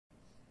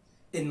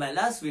In my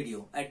last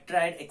video, I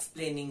tried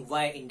explaining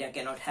why India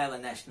cannot have a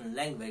national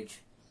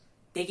language.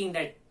 Taking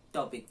that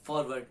topic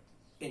forward,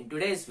 in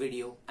today's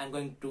video, I'm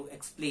going to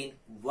explain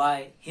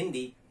why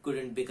Hindi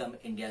couldn't become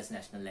India's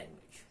national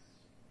language.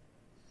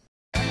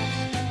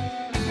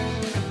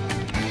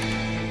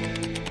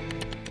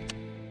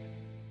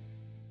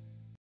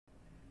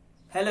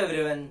 Hello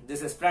everyone,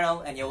 this is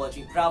Pranav and you're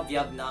watching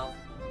Pravyab now.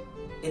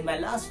 In my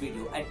last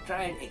video, I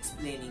tried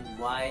explaining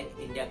why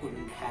India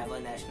couldn't have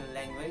a national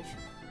language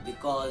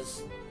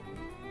because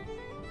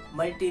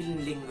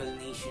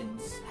multilingual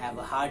nations have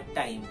a hard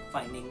time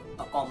finding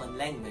a common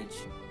language.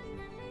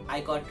 I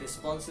got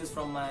responses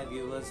from my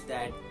viewers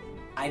that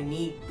I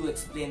need to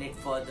explain it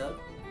further,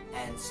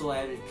 and so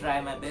I will try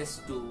my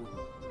best to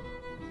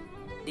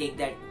take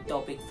that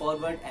topic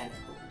forward and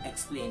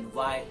explain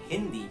why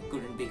Hindi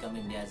couldn't become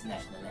India's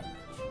national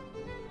language.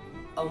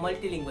 A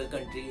multilingual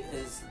country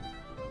is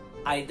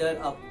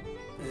either a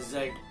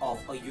result of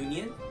a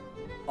union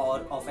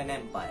or of an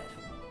empire.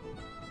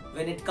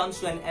 When it comes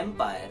to an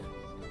empire,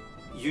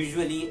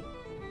 usually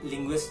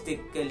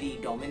linguistically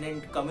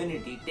dominant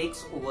community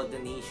takes over the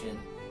nation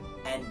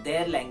and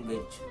their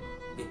language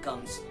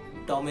becomes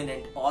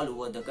dominant all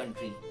over the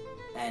country,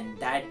 and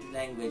that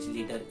language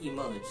later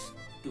emerges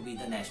to be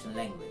the national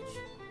language.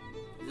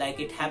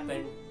 Like it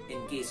happened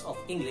in case of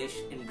English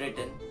in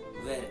Britain,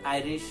 where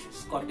Irish,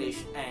 Scottish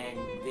and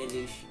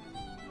Welsh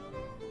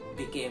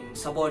became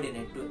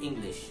subordinate to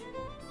English.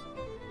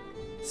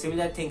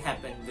 Similar thing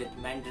happened with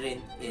Mandarin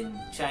in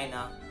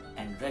China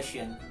and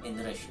Russian in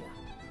Russia.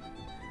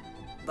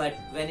 But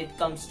when it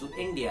comes to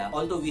India,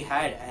 although we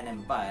had an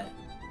empire,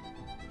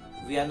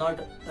 we are not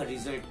a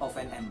result of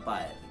an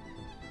empire.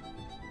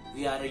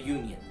 We are a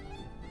union.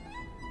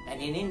 And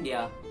in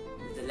India,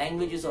 the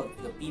languages of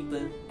the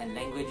people and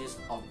languages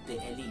of the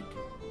elite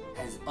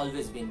has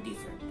always been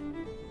different.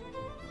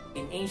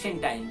 In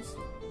ancient times,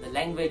 the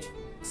language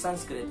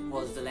Sanskrit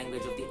was the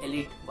language of the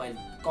elite, while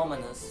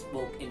commoners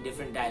spoke in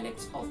different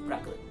dialects of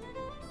Prakrit.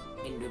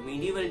 In the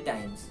medieval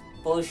times,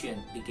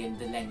 Persian became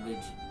the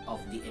language of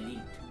the elite,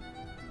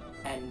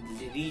 and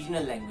the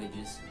regional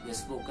languages were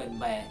spoken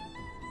by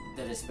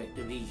the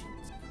respective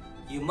regions.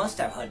 You must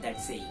have heard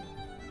that saying,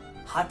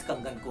 "Hath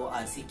kangan ko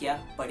arsi kya,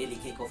 padhe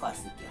likhe ko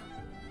farsi kya."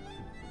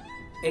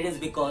 It is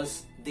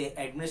because the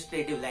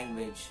administrative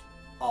language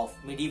of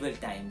medieval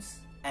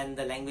times and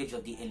the language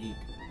of the elite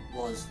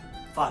was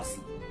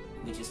Farsi,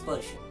 which is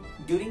Persian.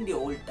 During the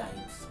old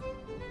times,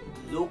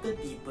 the local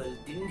people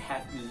didn't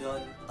have to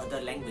learn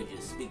other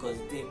languages because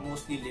they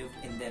mostly lived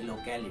in their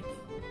locality.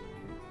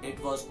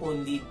 It was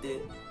only the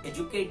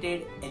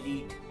educated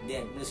elite, the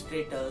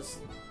administrators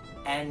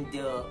and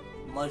the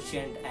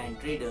merchant and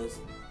traders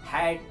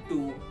had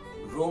to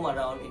roam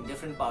around in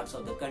different parts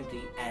of the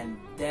country, and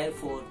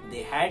therefore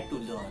they had to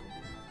learn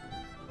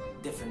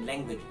different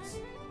languages.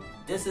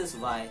 This is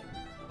why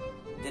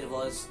there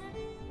was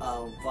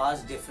a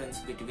vast difference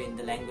between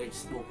the language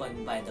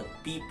spoken by the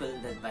people,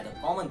 by the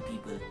common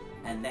people,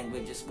 and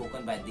languages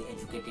spoken by the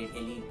educated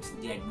elites,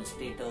 the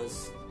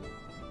administrators,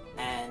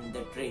 and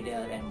the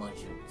trader and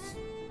merchants.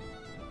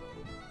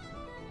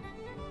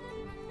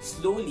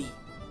 Slowly,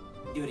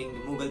 during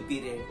the Mughal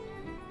period,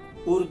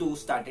 Urdu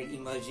started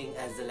emerging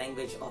as the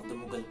language of the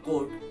Mughal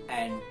court,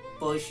 and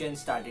Persian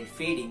started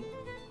fading,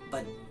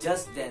 but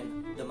just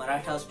then the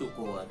Marathas took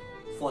over,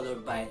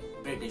 followed by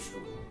British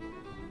rule.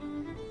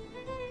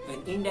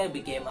 When India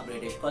became a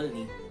British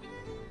colony,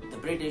 the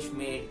British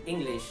made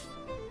English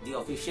the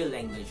official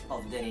language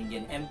of their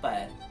Indian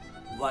Empire,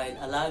 while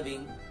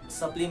allowing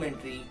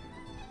supplementary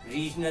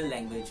regional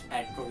language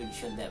at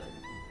provincial level.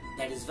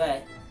 That is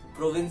why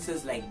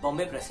provinces like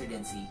Bombay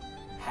Presidency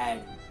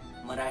had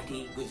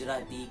Marathi,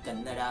 Gujarati,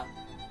 Kannada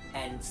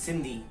and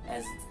Sindhi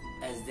as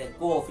their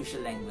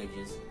co-official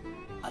languages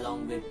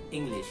along with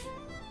English,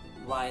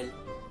 while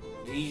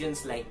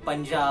regions like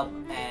Punjab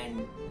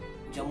and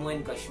Jammu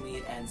and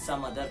Kashmir and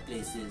some other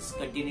places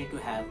continue to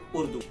have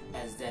Urdu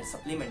as their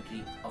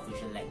supplementary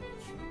official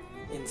language.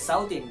 In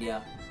South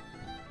India,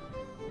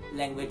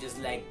 languages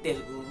like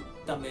Telugu,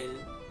 Tamil,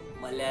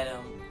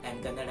 Malayalam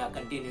and Kannada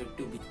continued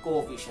to be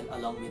co-official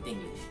along with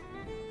English.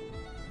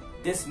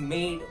 This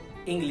made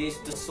English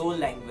the sole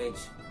language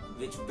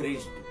which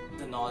bridged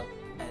the north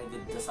and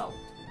with the south.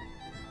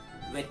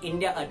 When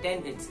India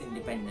attained its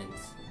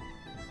independence,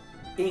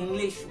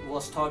 English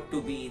was thought to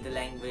be the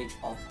language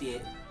of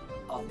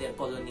their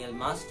colonial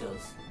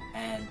masters,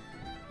 and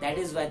that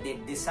is why they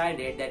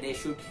decided that they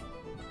should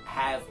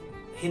have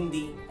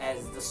Hindi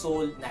as the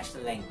sole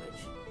national language.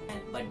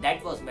 But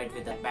that was met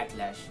with a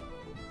backlash,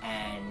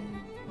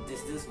 and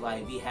this is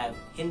why we have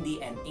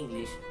Hindi and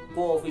English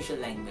co-official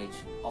language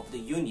of the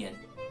Union,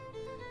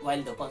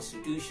 while the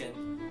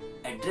Constitution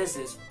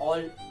addresses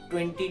all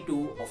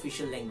 22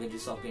 official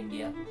languages of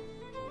India,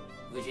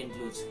 which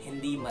includes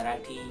Hindi,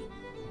 Marathi,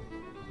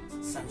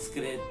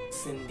 Sanskrit,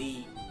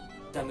 Sindhi,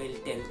 Tamil,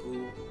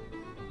 Telugu,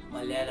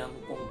 Malayalam,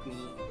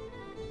 Konkani,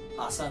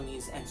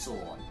 Assamese and so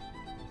on.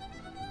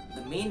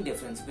 The main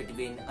difference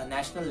between a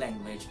national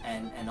language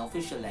and an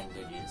official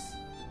language is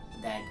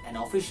that an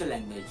official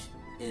language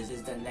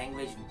is the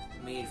language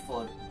made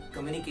for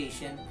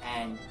communication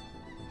and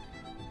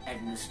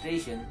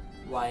administration,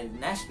 while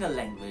national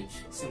language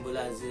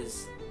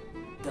symbolizes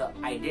the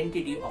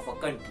identity of a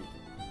country.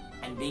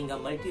 And being a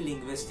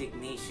multilinguistic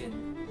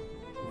nation,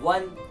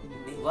 one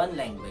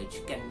language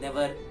can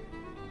never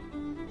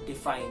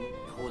define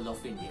the whole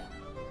of India.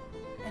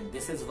 And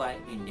this is why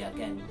India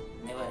can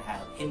never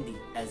have Hindi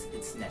as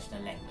its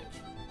national language.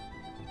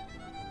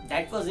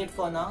 That was it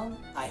for now.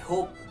 I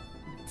hope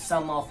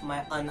some of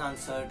my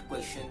unanswered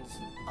questions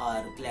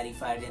are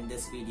clarified in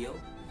this video.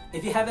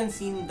 If you haven't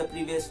seen the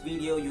previous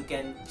video, you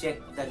can check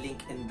the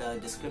link in the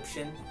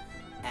description.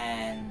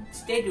 And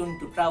stay tuned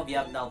to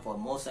Travyab now for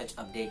more such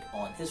update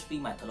on history,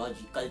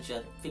 mythology,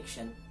 culture,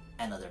 fiction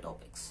and other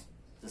topics.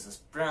 This is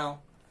Pranav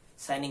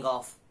signing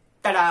off.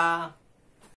 Ta-da!